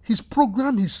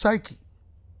programmed his psyche.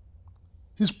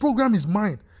 He's programmed his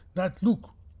mind that, look,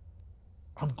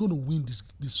 I'm going to win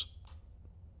this.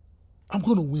 I'm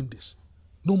going to win this.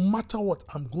 No matter what,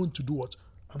 I'm going to do what?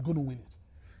 I'm going to win it.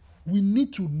 We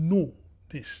need to know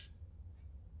this.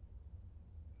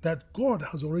 That God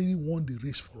has already won the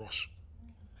race for us.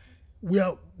 We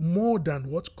are more than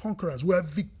what? Conquerors. We are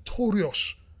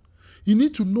victorious. You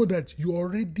need to know that you're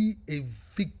already a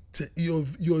victor.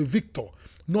 You're a victor,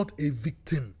 not a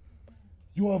victim.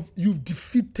 You've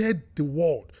defeated the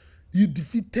world. You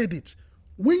defeated it.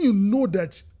 When you know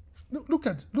that, look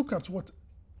at what,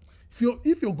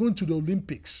 if you're going to the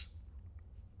Olympics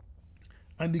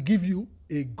and they give you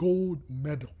a gold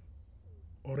medal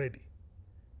already,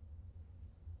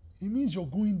 it means you're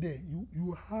going there.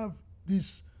 You have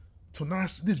this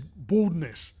tenacity, this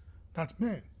boldness that,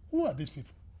 man, who are these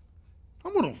people?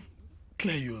 I'm going to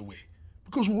clear you away.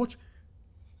 Because what?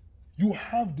 You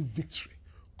have the victory.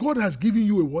 God has given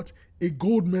you a what? A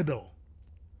gold medal.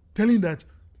 Telling that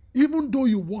even though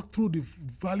you walk through the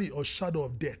valley or shadow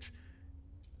of death,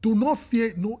 do not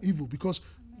fear no evil, because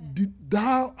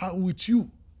thou art with you.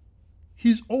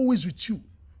 He's always with you.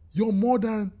 You're more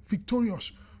than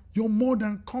victorious. You're more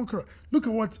than conqueror. Look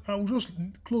at what, I'll just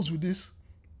close with this.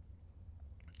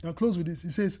 I'll close with this.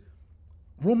 It says,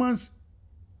 Romans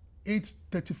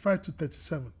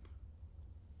 8:35-37.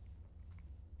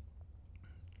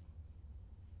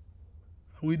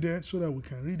 Are we there so that we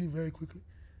can read it very quickly?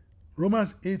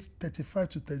 Romans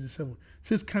 8:35-37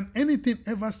 says, can anything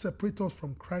ever separate us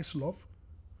from Christ's love?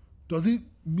 Does it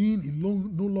mean he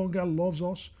no longer loves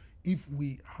us if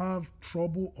we have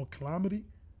trouble or calamity,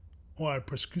 or are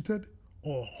persecuted,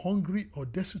 or hungry, or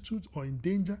destitute, or in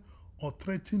danger, or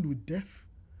threatened with death?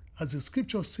 As the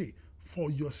scriptures say,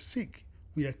 for your sake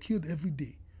we are killed every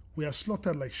day. We are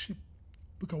slaughtered like sheep.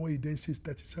 Look at what he then says,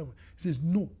 37. He says,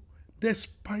 no,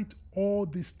 despite all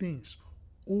these things,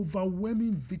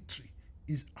 overwhelming victory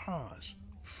is ours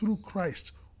through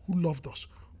Christ who loved us.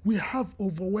 We have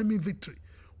overwhelming victory.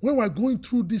 When we're going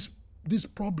through these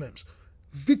problems,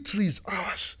 victory is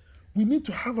ours. We need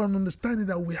to have an understanding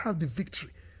that we have the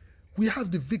victory. We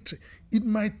have the victory. It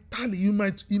might tally, it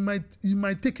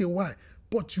might take a while,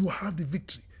 but you have the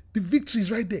victory. The victory is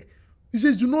right there. He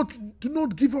says, do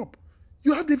not give up.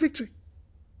 You have the victory.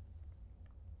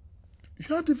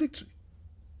 You have the victory.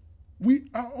 We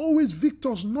are always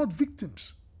victors, not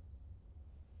victims.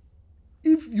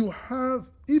 If you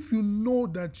know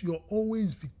that you're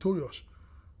always victorious,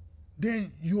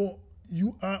 then you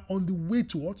are on the way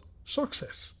to what?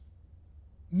 Success.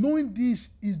 Knowing this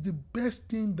is the best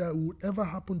thing that would ever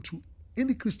happen to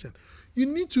any Christian. You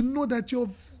need to know that you're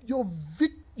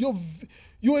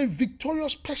a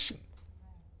victorious person.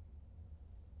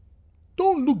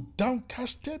 Don't look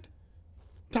downcast.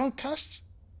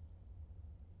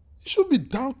 You should be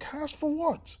downcast for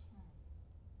what?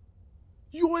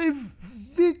 Your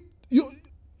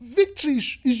victory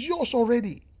is yours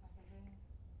already.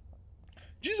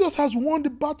 Jesus has won the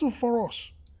battle for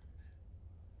us.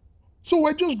 So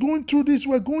we're just going through this.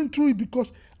 We're going through it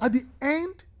because at the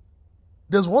end,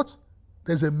 there's what?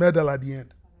 There's a medal at the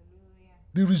end. Hallelujah.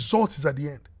 The result is at the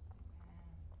end.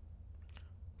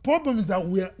 Problem is that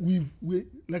we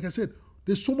like I said,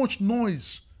 there's so much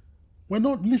noise. We're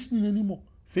not listening anymore.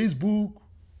 Facebook,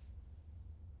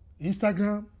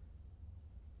 Instagram,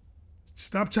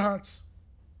 Snapchat,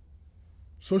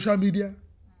 social media,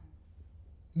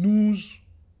 news,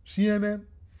 CNN,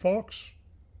 Fox.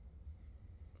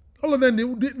 All of them,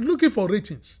 they're looking for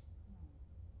ratings.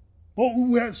 But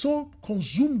we are so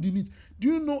consumed in it. Do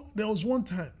you know, there was one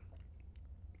time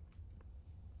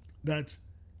that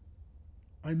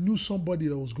I knew somebody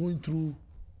that was going through,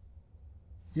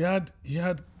 he had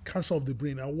cancer of the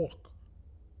brain at work.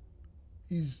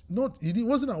 He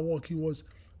wasn't at work,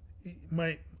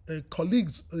 a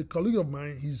colleague of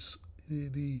mine,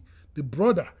 the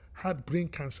brother had brain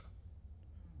cancer.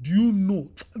 Do you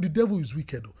know, the devil is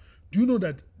wicked though. Do you know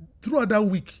that throughout that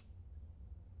week,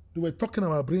 they were talking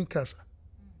about brain cancer?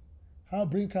 how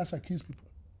brain cancer kills people.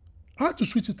 I had to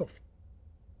switch it off.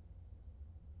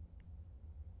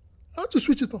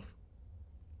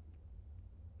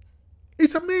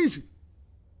 It's amazing.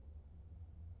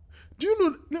 Do you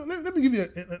know? Let me give you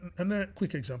a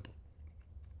quick example.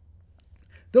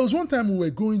 There was one time we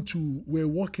were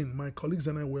walking, my colleagues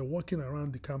and I were walking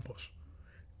around the campus.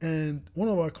 And one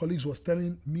of our colleagues was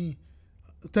telling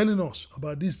us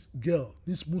about this girl,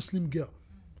 this Muslim girl,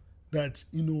 that,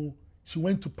 she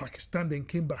went to Pakistan then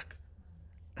came back.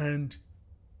 And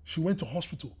she went to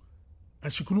hospital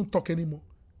and she couldn't talk anymore.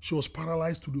 She was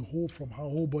paralyzed from her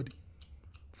whole body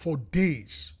for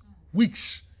days,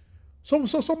 weeks. So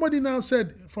somebody now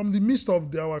said, from the midst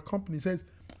of our company, says,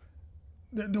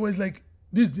 there was like,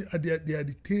 they are at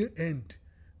the tail end.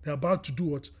 They're about to do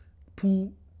what?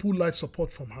 Pull life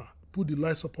support from her. Pull the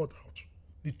life support out.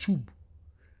 The tube.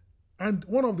 And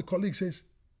one of the colleagues says,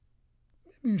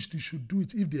 maybe you should do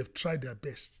it if they have tried their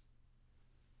best.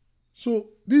 So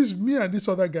me and this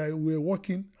other guy, we were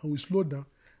walking and we slowed down.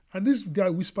 And this guy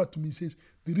whispered to me, says,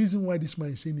 the reason why this man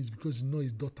is saying is because he knows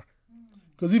his daughter.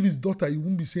 Because if his daughter, he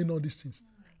wouldn't be saying all these things.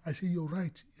 I say, you're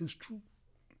right. It's true.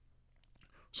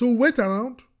 So we went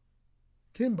around,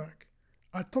 came back.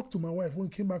 I talked to my wife. When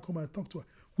we came back home, I talked to her.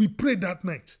 We prayed that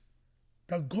night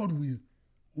that God will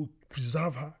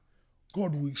preserve her.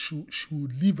 She will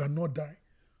live and not die.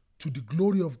 To the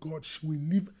glory of God, she will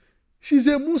live. She's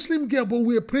a Muslim girl, but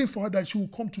we are praying for her that she will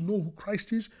come to know who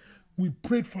Christ is. We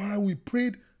prayed for her. We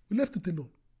left it alone.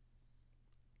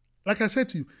 Like I said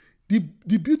to you,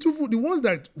 the beautiful, the ones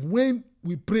that when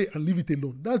we pray and leave it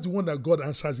alone, that's the one that God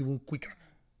answers even quicker.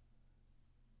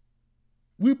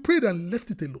 We prayed and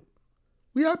left it alone.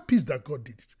 We had peace that God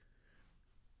did it.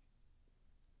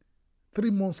 3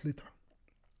 months later,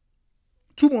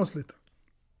 2 months later,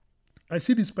 I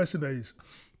see this person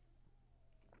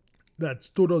that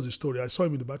told us the story. I saw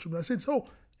him in the bathroom. I said, oh,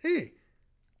 hey,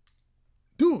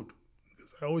 dude.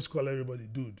 I always call everybody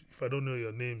dude. If I don't know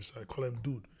your names, I call him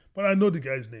dude. But I know the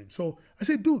guy's name. So I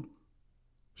said, dude,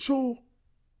 so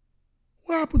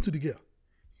what happened to the girl?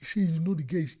 He said, the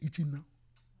girl is eating now.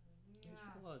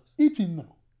 What? Eating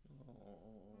now.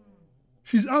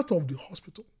 She's out of the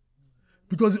hospital.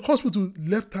 Because the hospital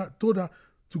told her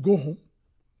to go home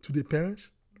to the parents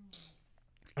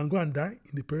and go and die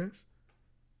in the parents.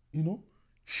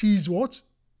 She's what?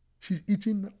 She's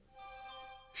eating now.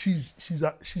 She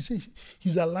said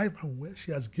he's alive and well.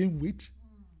 She has gained weight.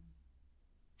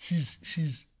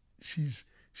 She's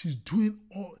doing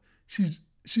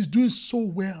so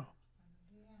well.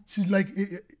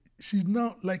 She's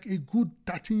now like a good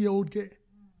 13-year-old girl.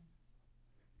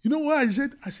 You know what I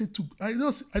said? I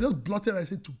just blotted. I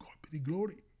said, to God be the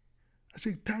glory. I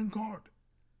said, thank God.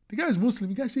 The guy is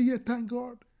Muslim. The guy said, yeah, thank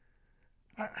God.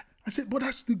 I said, but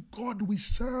that's the God we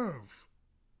serve.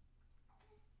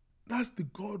 That's the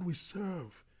God we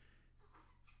serve.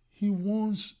 He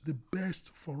wants the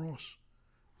best for us.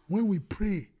 When we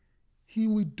pray, He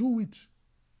will do it.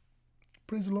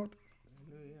 Praise the Lord.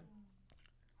 Hallelujah.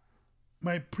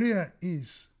 My prayer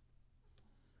is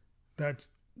that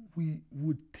we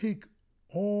would take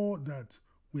all that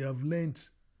we have learned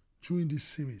during this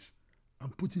series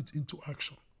and put it into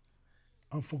action.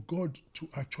 And for God to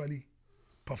actually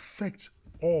perfect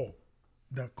all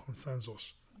that concerns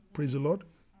us. Praise the Lord.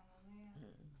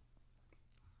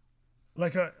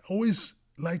 Like I always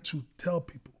like to tell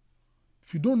people,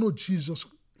 if you don't know Jesus,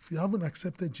 if you haven't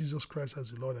accepted Jesus Christ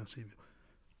as your Lord and Savior,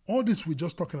 all this we're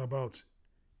just talking about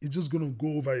is just going to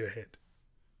go over your head.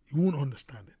 You won't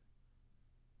understand it.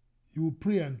 You will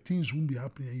pray and things won't be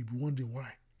happening and you'll be wondering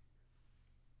why.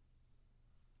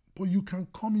 But you can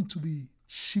come into the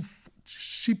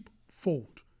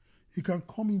sheepfold. You can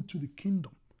come into the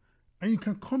kingdom. And you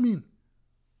can come in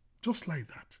just like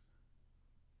that.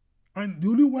 And the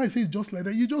only way I say it's just like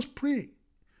that, you just pray.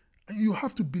 And you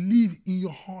have to believe in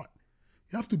your heart.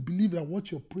 You have to believe that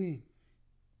what you're praying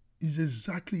is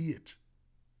exactly it.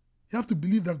 You have to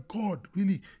believe that God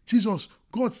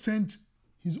sent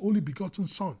His only begotten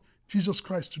Son, Jesus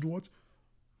Christ, to do what?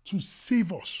 To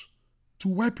save us, to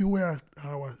wipe away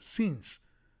our sins.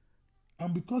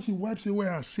 And because He wipes away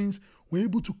our sins, we're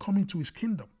able to come into His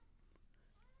kingdom.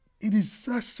 It is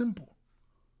that simple.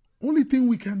 Only thing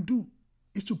we can do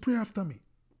is to pray after me.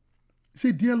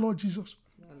 Say, dear Lord Jesus,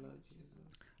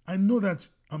 I know that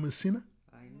I'm a sinner.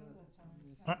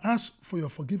 I ask for your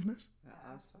forgiveness.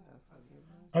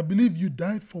 I believe you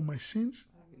died for my sins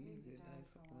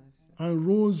and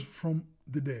rose from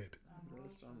the dead.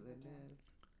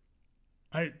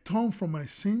 I turn from my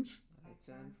sins.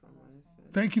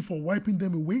 Thank you for wiping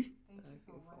them away.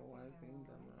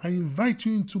 I invite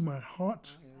you into my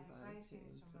heart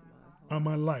and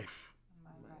my life.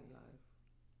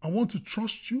 I want to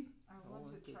trust you I want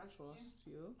to trust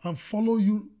you and follow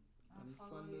you and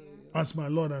follow you as my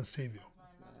Lord and Savior.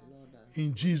 as my Lord and and Savior.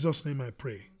 In Jesus' name I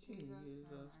pray. In In Jesus' Jesus'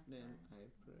 name name I I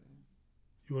pray.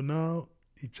 You are now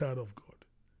a child of God.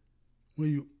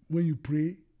 When you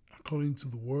pray according to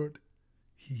the word,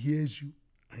 he hears you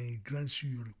and he grants you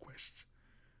your request.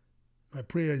 My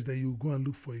prayer is that you go and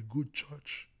look for a good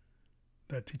church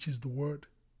that teaches the word,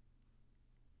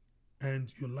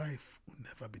 and your life will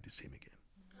never be the same again.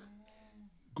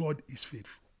 God is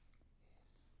faithful.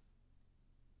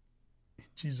 In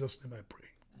Jesus' name I pray.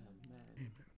 Amen. Amen.